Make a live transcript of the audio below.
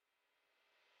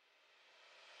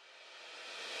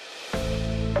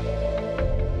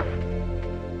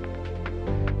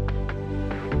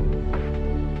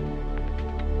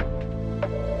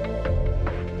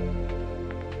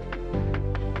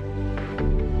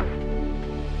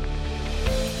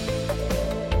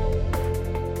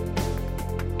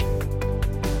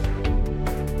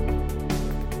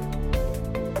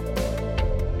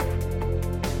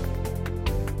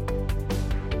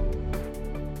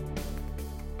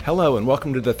Hello and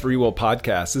welcome to the Three Will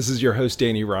Podcast. This is your host,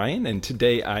 Danny Ryan, and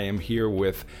today I am here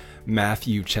with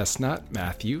Matthew Chestnut.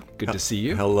 Matthew, good to see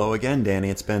you. Hello again,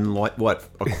 Danny. It's been, what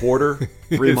a quarter,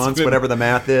 3 months, whatever the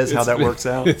math is, how that works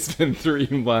out? It's been 3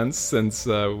 months since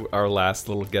our last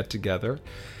little get-together.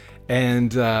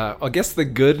 And I guess the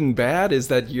good and bad is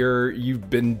that you've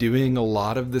been doing a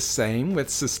lot of the same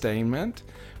with sustainment,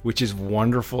 which is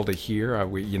wonderful to hear.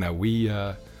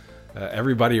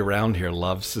 Everybody around here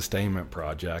loves sustainment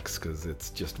projects because it's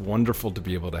just wonderful to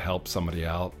be able to help somebody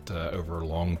out over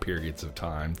long periods of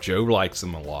time. Joe likes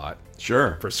them a lot.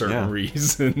 Sure. For certain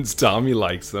reasons. Tommy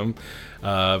likes them.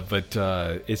 But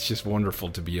it's just wonderful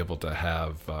to be able to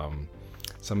have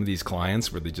some of these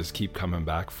clients where they just keep coming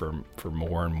back for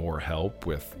more and more help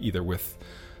with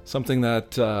something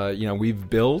that we've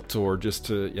built, or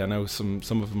just I know some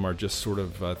of them are just sort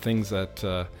of things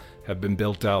that have been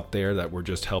built out there that we're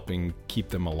just helping keep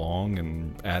them along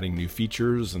and adding new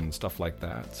features and stuff like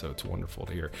that. So it's wonderful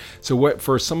to hear. So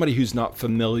for somebody who's not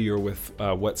familiar with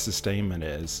what sustainment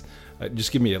is,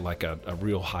 just give me a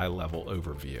real high level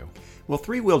overview. Well,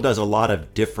 Three Will does a lot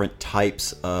of different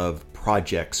types of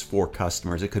projects for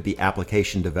customers. It could be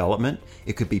application development,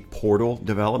 it could be portal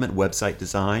development, website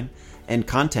design, and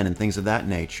content and things of that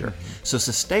nature. Mm-hmm. So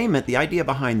sustainment, the idea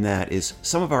behind that is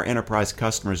some of our enterprise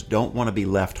customers don't want to be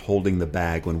left holding the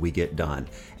bag when we get done.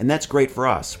 And that's great for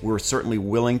us. We're certainly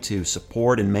willing to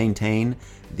support and maintain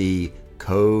the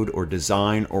code or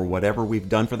design or whatever we've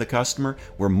done for the customer.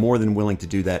 We're more than willing to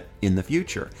do that in the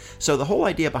future. So the whole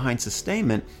idea behind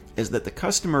sustainment is that the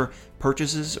customer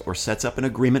purchases or sets up an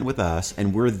agreement with us,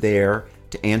 and we're there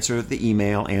to answer the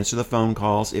email, answer the phone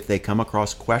calls if they come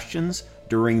across questions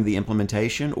during the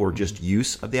implementation or just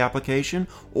use of the application,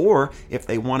 or if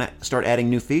they want to start adding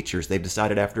new features. They've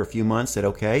decided after a few months that,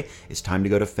 okay, it's time to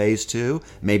go to phase 2.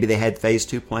 Maybe they had phase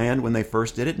 2 planned when they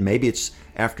first did it. Maybe it's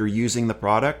after using the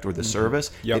product or the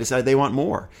service, they decided they want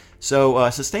more. So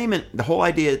sustainment, the whole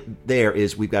idea there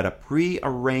is we've got a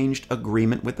pre-arranged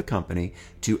agreement with the company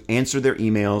to answer their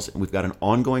emails. We've got an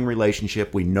ongoing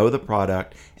relationship. We know the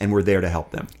product, and we're there to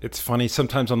help them. It's funny,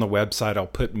 sometimes on the website I'll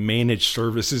put managed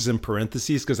services in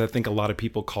parentheses because I think a lot of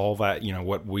people call that,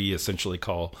 what we essentially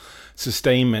call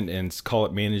sustainment and call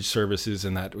it managed services,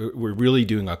 and that we're really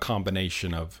doing a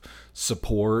combination of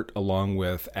support along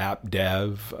with app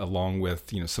dev, along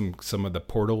with some of the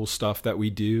portal stuff that we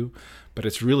do. But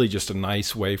it's really just a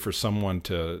nice way for someone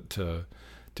to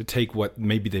take what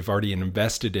maybe they've already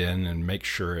invested in and make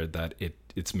sure that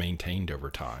it's maintained over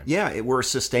time. Yeah, we're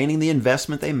sustaining the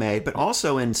investment they made, but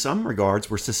also in some regards,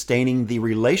 we're sustaining the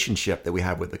relationship that we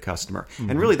have with the customer. Mm-hmm.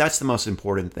 And really, that's the most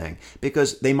important thing,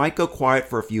 because they might go quiet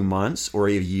for a few months or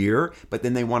a year, but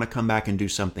then they want to come back and do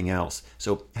something else.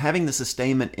 So having the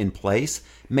sustainment in place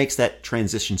makes that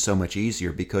transition so much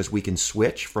easier, because we can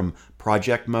switch from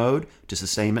project mode to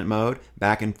sustainment mode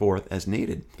back and forth as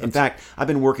needed. In fact, I've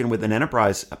been working with an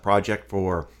enterprise project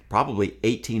for probably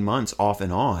 18 months off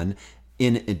and on,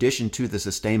 in addition to the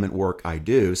sustainment work I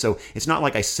do. So it's not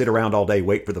like I sit around all day,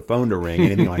 wait for the phone to ring,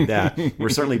 anything like that. We're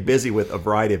certainly busy with a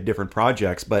variety of different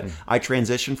projects, but I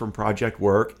transition from project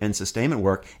work and sustainment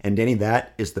work, and Danny,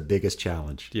 that is the biggest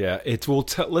challenge. Yeah,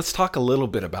 let's talk a little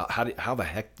bit about how the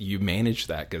heck you manage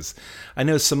that, because I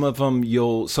know some of them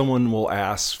someone will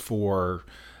ask for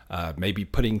maybe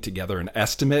putting together an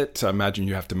estimate. I imagine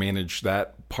you have to manage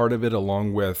that part of it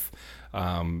along with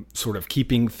sort of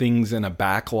keeping things in a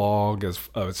backlog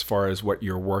as far as what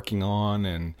you're working on,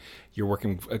 and you're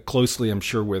working closely, I'm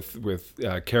sure, with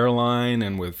Caroline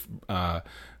and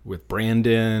with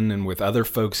Brandon and with other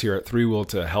folks here at Three Will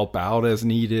to help out as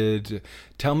needed.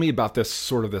 Tell me about this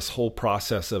whole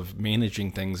process of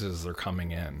managing things as they're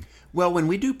coming in. Well, when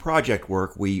we do project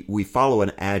work, we follow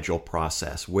an agile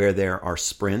process where there are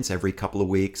sprints every couple of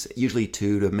weeks, usually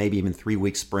 2 to maybe even 3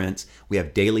 week sprints. We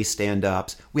have daily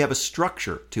stand-ups. We have a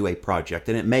structure to a project,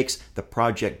 and it makes the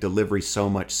project delivery so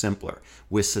much simpler.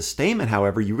 With sustainment,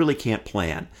 however, you really can't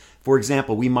plan. For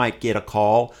example, we might get a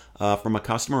call from a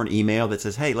customer, an email that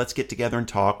says, hey, let's get together and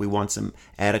talk. We want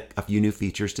add a few new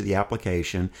features to the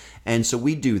application. And so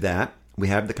we do that. We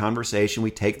have the conversation,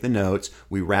 we take the notes,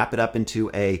 we wrap it up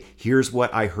into here's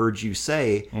what I heard you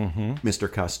say,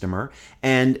 Mr. Customer,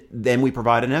 and then we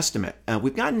provide an estimate.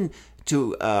 We've gotten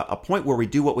to a point where we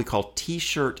do what we call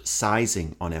t-shirt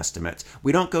sizing on estimates.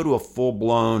 We don't go to a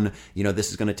full-blown,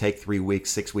 this is going to take 3 weeks,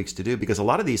 6 weeks to do, because a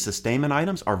lot of these sustainment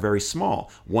items are very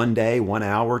small. 1 day, 1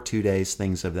 hour, 2 days,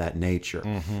 things of that nature.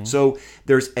 So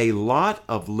there's a lot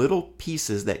of little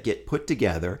pieces that get put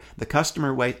together. The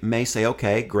customer may say,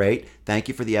 okay, great, thank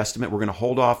you for the estimate. We're going to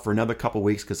hold off for another couple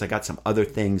weeks because I got some other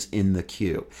things in the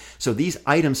queue. So these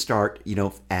items start,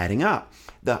 adding up.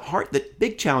 The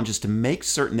big challenge is to make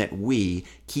certain that we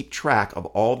keep track of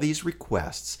all these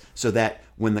requests so that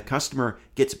when the customer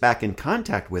gets back in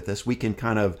contact with us, we can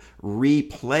kind of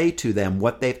replay to them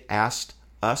what they've asked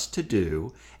us to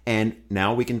do. And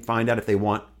now we can find out if they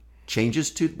want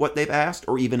changes to what they've asked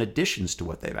or even additions to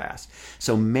what they've asked.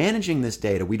 So managing this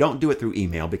data, we don't do it through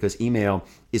email because email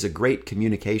is a great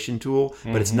communication tool,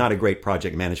 but it's not a great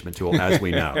project management tool, as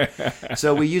we know.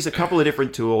 So we use a couple of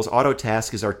different tools.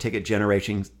 Autotask is our ticket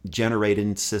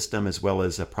generating system as well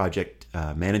as a project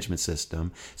management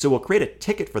system. So we'll create a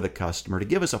ticket for the customer to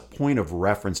give us a point of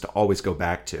reference to always go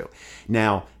back to.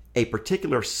 Now, a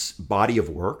particular body of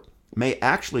work may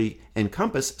actually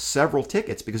encompass several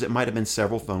tickets because it might have been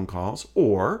several phone calls,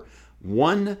 or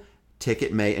one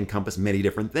ticket may encompass many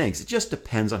different things. It just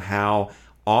depends on how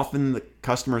often the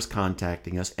customer is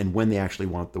contacting us and when they actually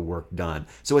want the work done.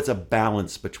 So it's a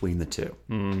balance between the two.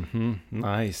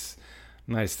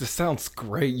 Nice. This sounds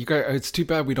great. You guys, it's too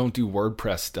bad we don't do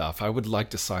WordPress stuff. I would like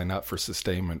to sign up for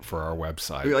sustainment for our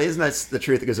website. Really, isn't that the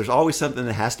truth? Because there's always something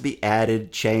that has to be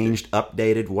added, changed,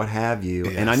 updated, what have you.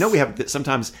 Yes. And I know we have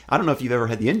sometimes, I don't know if you've ever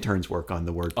had the interns work on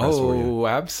the WordPress for you. Oh,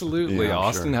 absolutely. Yeah,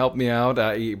 Austin helped me out.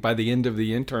 By the end of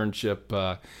the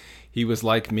internship, he was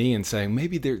like me and saying,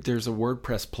 maybe there's a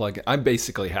WordPress plugin. I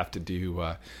basically have to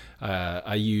do...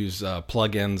 I use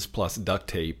plugins plus duct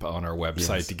tape on our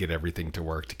website to get everything to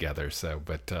work together. So,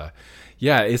 but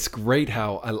it's great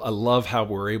how I love how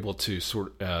we're able to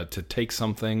to take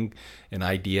something, an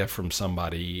idea from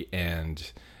somebody,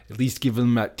 and at least give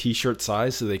them that T-shirt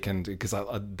size so they can. Because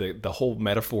the whole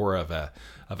metaphor of a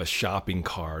shopping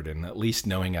cart and at least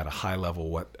knowing at a high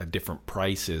level what a different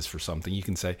price is for something, you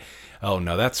can say, oh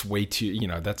no, that's way too,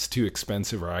 that's too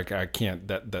expensive, or I can't,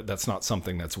 that's not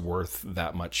something that's worth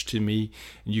that much to me.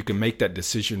 And you can make that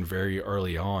decision very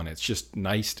early on. It's just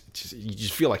nice. You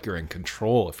just feel like you're in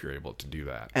control if you're able to do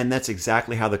that. And that's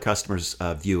exactly how the customers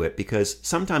view it, because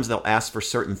sometimes they'll ask for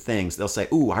certain things. They'll say,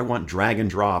 ooh, I want drag and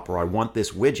drop, or I want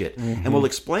this widget. And we'll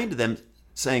explain to them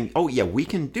saying, oh yeah, we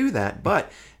can do that,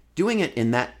 but doing it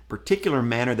in that particular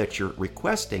manner that you're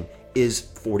requesting is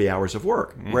 40 hours of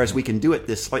work. Whereas we can do it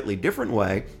this slightly different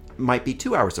way, might be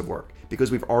 2 hours of work,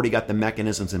 because we've already got the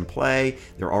mechanisms in play.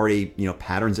 There are already,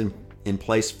 patterns in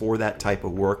place for that type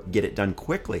of work. Get it done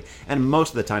quickly. And most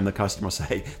of the time the customer will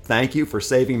say, thank you for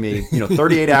saving me,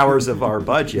 38 hours of our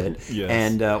budget. Yes.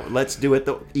 And let's do it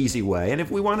the easy way. And if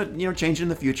we want to, change it in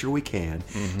the future, we can.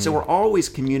 So we're always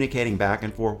communicating back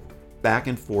and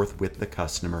forth with the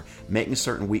customer, making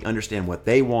certain we understand what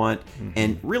they want,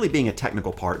 and really being a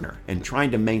technical partner and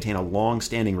trying to maintain a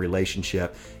long-standing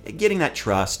relationship, getting that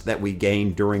trust that we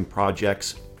gained during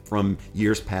projects from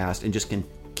years past, and just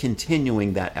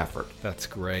continuing that effort. That's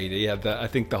great. Yeah, I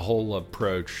think the whole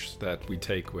approach that we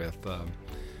take with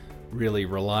really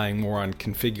relying more on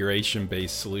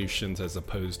configuration-based solutions as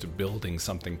opposed to building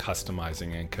something,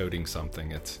 customizing and coding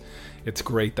something. It's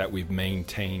great that we've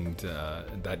maintained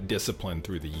that discipline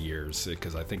through the years,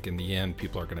 because I think in the end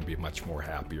people are going to be much more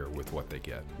happier with what they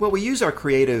get. Well, we use our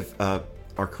creative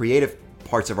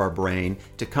parts of our brain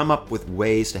to come up with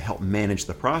ways to help manage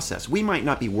the process. We might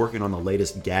not be working on the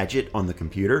latest gadget on the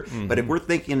computer, but if we're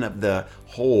thinking of the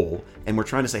whole and we're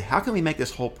trying to say, how can we make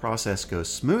this whole process go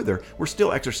smoother, we're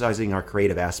still exercising our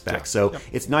creative aspects.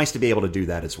 It's nice to be able to do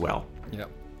that as well. Yeah.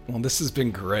 Well, this has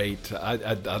been great.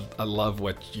 I love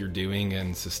what you're doing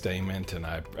in sustainment, and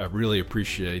I really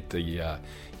appreciate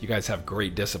you guys have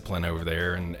great discipline over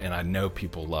there, and I know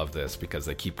people love this because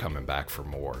they keep coming back for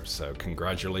more. So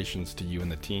congratulations to you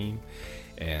and the team,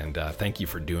 and thank you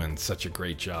for doing such a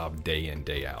great job day in,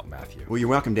 day out, Matthew. Well, you're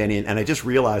welcome, Danny. And I just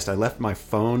realized I left my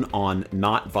phone on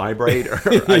not vibrate, or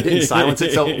I didn't silence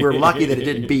it, so we're lucky that it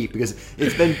didn't beep, because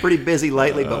it's been pretty busy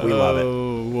lately, but we love it.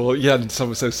 Oh, well, yeah,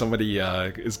 so somebody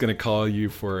is going to call you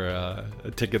for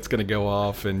a ticket's going to go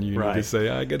off, and you need to say,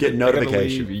 I get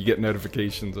notification. You get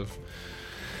notifications of...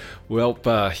 Well,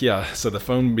 so the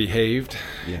phone behaved,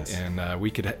 and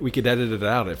we could edit it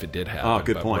out if it did happen. Oh,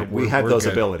 good point. We have those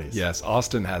abilities. Yes,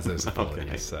 Austin has those abilities.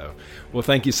 Okay. So, well,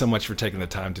 thank you so much for taking the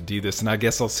time to do this, and I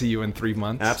guess I'll see you in 3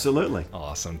 months. Absolutely.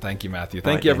 Awesome. Thank you, Matthew.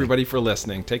 Thank you, everybody, for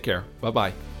listening. Take care.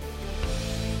 Bye-bye.